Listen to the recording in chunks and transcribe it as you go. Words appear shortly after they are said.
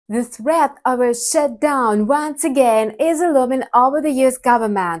The threat of a shutdown once again is looming over the US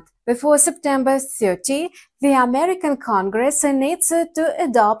government. Before September 30, the American Congress needs to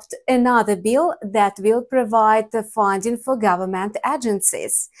adopt another bill that will provide the funding for government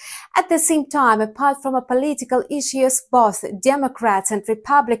agencies. At the same time, apart from political issues, both Democrats and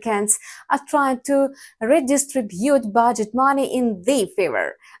Republicans are trying to redistribute budget money in their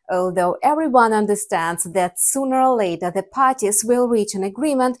favor. Although everyone understands that sooner or later the parties will reach an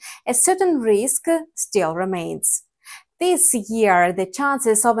agreement, a certain risk still remains. This year, the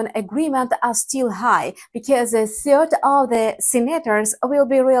chances of an agreement are still high because a third of the senators will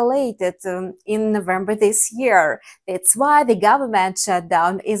be re-elected in November this year. That's why the government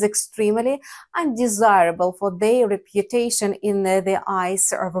shutdown is extremely undesirable for their reputation in the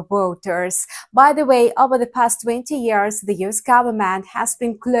eyes of voters. By the way, over the past 20 years, the US government has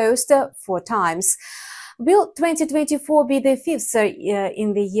been closed 4 times. Will 2024 be the fifth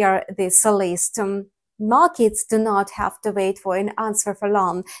in the year this list? Markets do not have to wait for an answer for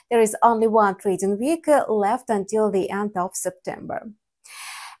long. There is only one trading week left until the end of September.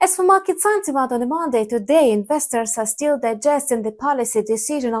 As for market sentiment on Monday, today investors are still digesting the policy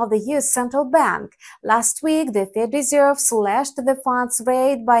decision of the US Central Bank. Last week, the Fed Reserve slashed the funds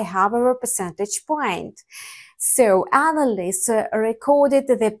rate by half a percentage point. So, analysts recorded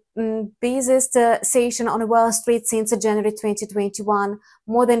the busiest session on Wall Street since January 2021.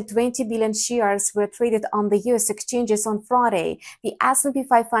 More than 20 billion shares were traded on the US exchanges on Friday. The S&P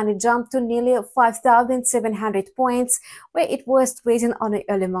 500 jumped to nearly 5,700 points, where it was trading on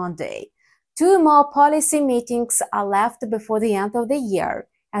early Monday. 2 more policy meetings are left before the end of the year.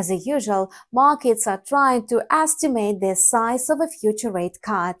 As usual, markets are trying to estimate the size of future rate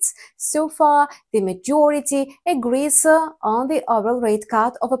cuts. So far, the majority agrees on the overall rate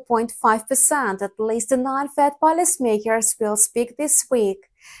cut of 0.5%. At least 9 Fed policymakers will speak this week.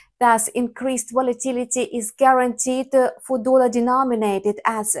 Thus, increased volatility is guaranteed for dollar-denominated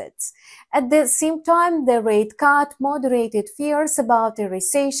assets. At the same time, the rate cut moderated fears about a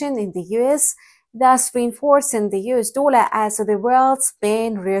recession in the US, thus reinforcing the US dollar as the world's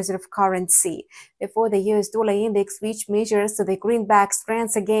main reserve currency. Before the US dollar index, which measures the greenback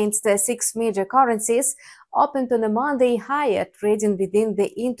strength against 6 major currencies, opened on a Monday higher, trading within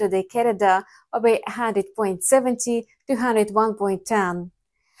the intraday corridor of 100.70 to 101.10.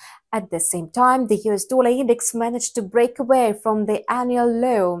 At the same time, the US dollar index managed to break away from the annual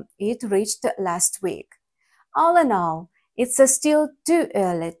low it reached last week. All in all, it's still too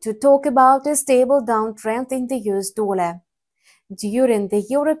early to talk about a stable downtrend in the US dollar. During the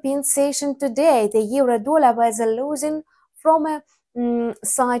European session today, the euro-dollar was losing from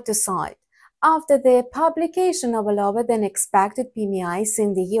side to side. After the publication of lower than expected PMIs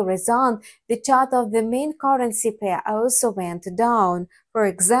in the Eurozone, the chart of the main currency pair also went down. For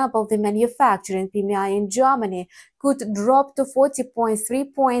example, the manufacturing PMI in Germany could drop to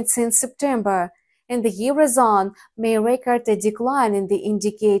 40.3 points in September, and the Eurozone may record a decline in the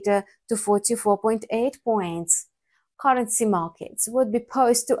indicator to 44.8 points. Currency markets would be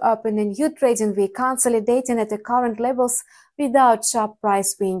poised to open a new trading week, consolidating at the current levels without sharp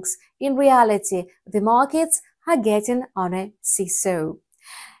price swings. In reality, the markets are getting on a seesaw.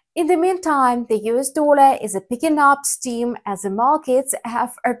 In the meantime, the US dollar is picking up steam as the markets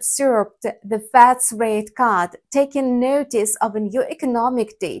have absorbed the Fed's rate cut, taking notice of new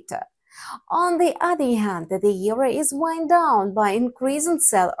economic data. On the other hand, the euro is wound down by increasing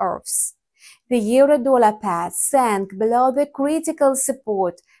sell-offs. The euro-dollar pair sank below the critical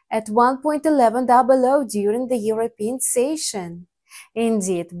support at 1.1100 during the European session.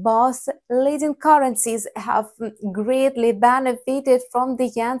 Indeed, both leading currencies have greatly benefited from the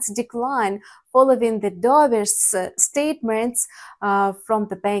yen's decline following the dovish statements from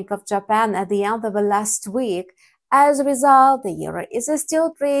the Bank of Japan at the end of last week. As a result, the euro is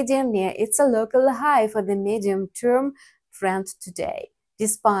still trading near its local high for the medium-term trend today,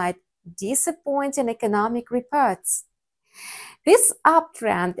 despite disappointing economic reports. This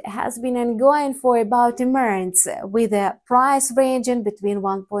uptrend has been ongoing for about a month, with a price ranging between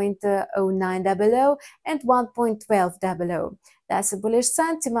 1.0900 and 1.1200. Thus, bullish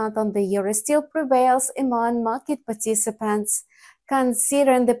sentiment on the euro still prevails among market participants.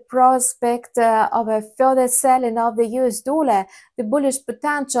 Considering the prospect of a further selling of the US dollar, the bullish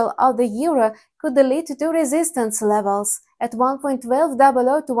potential of the euro could lead to resistance levels at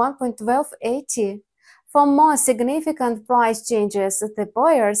 1.1200 to 1.1280. For more significant price changes, the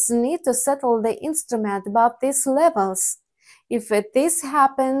buyers need to settle the instrument above these levels. If this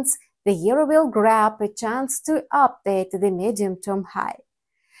happens, the euro will grab a chance to update the medium-term high.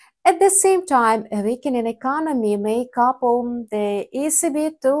 At the same time, a weakening economy may couple the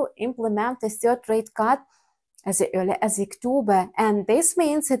ECB to implement a third rate cut as early as October, and this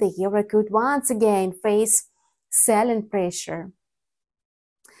means that the euro could once again face selling pressure.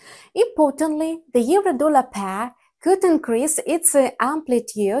 Importantly, the euro-dollar pair could increase its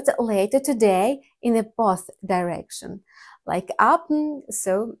amplitude later today in both direction, like up and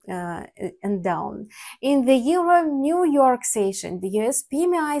down. In the Euro New York session, the US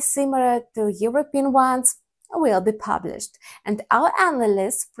PMI similar to European ones will be published, and our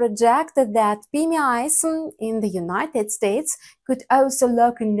analysts projected that PMIs in the United States could also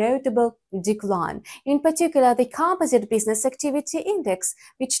log a notable decline. In particular, the Composite Business Activity Index,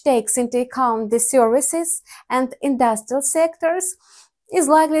 which takes into account the services and industrial sectors, is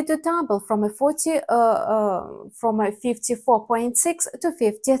likely to tumble from a 54.6 to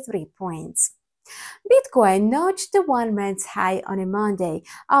 53 points. Bitcoin notched the one-month high on a Monday.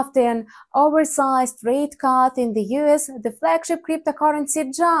 After an oversized rate cut in the US, the flagship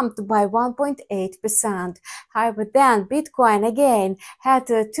cryptocurrency jumped by 1.8%. However, then Bitcoin again had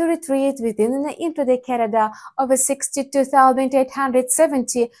to retreat within an intraday corridor of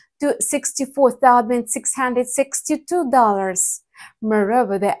 62,870 to $64,662.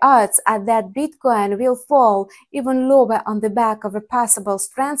 Moreover, the odds are that Bitcoin will fall even lower on the back of a possible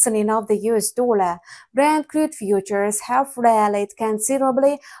strengthening of the US dollar. Brent crude futures have rallied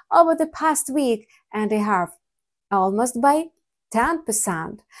considerably over the past week and a half, almost by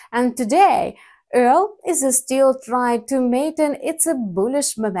 10%. And today, oil is still trying to maintain its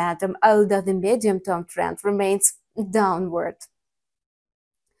bullish momentum, although the medium-term trend remains downward.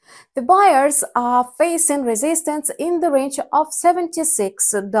 The buyers are facing resistance in the range of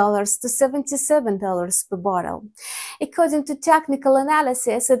 $76 to $77 per barrel. According to technical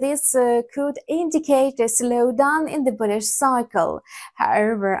analysis, this could indicate a slowdown in the bullish cycle.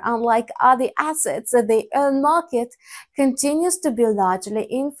 However, unlike other assets, the oil market continues to be largely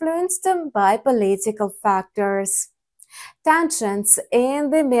influenced by political factors. Tensions in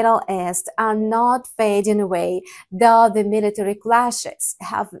the Middle East are not fading away, though the military clashes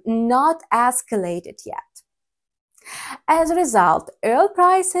have not escalated yet. As a result, oil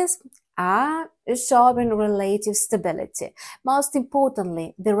prices are showing relative stability. Most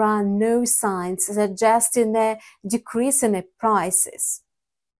importantly, there are no signs suggesting a decrease in prices.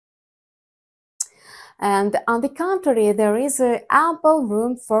 And on the contrary, there is ample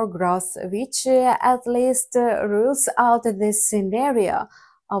room for growth, which at least rules out this scenario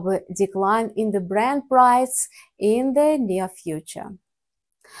of a decline in the Brent price in the near future.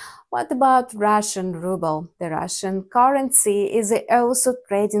 What about Russian ruble? The Russian currency is also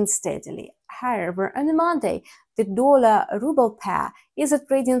trading steadily. However, on Monday, the dollar-ruble pair is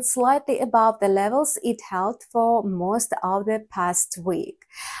trading slightly above the levels it held for most of the past week.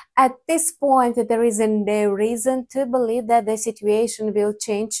 At this point, there is no reason to believe that the situation will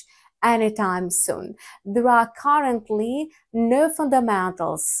change anytime soon. There are currently no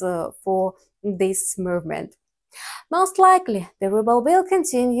fundamentals for this movement. Most likely, the ruble will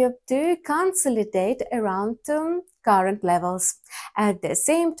continue to consolidate around current levels. At the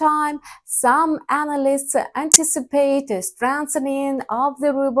same time, some analysts anticipate a strengthening of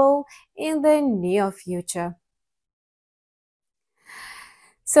the ruble in the near future.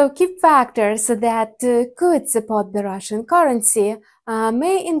 So, key factors that could support the Russian currency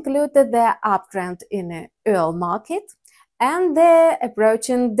may include the uptrend in the oil market, and the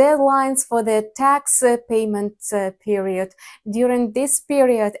approaching deadlines for the tax payment period. During this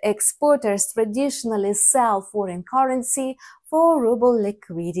period, exporters traditionally sell foreign currency for ruble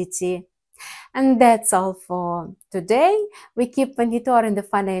liquidity. And that's all for today. We keep monitoring the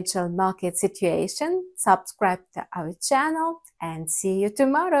financial market situation. Subscribe to our channel and see you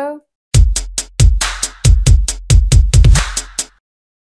tomorrow.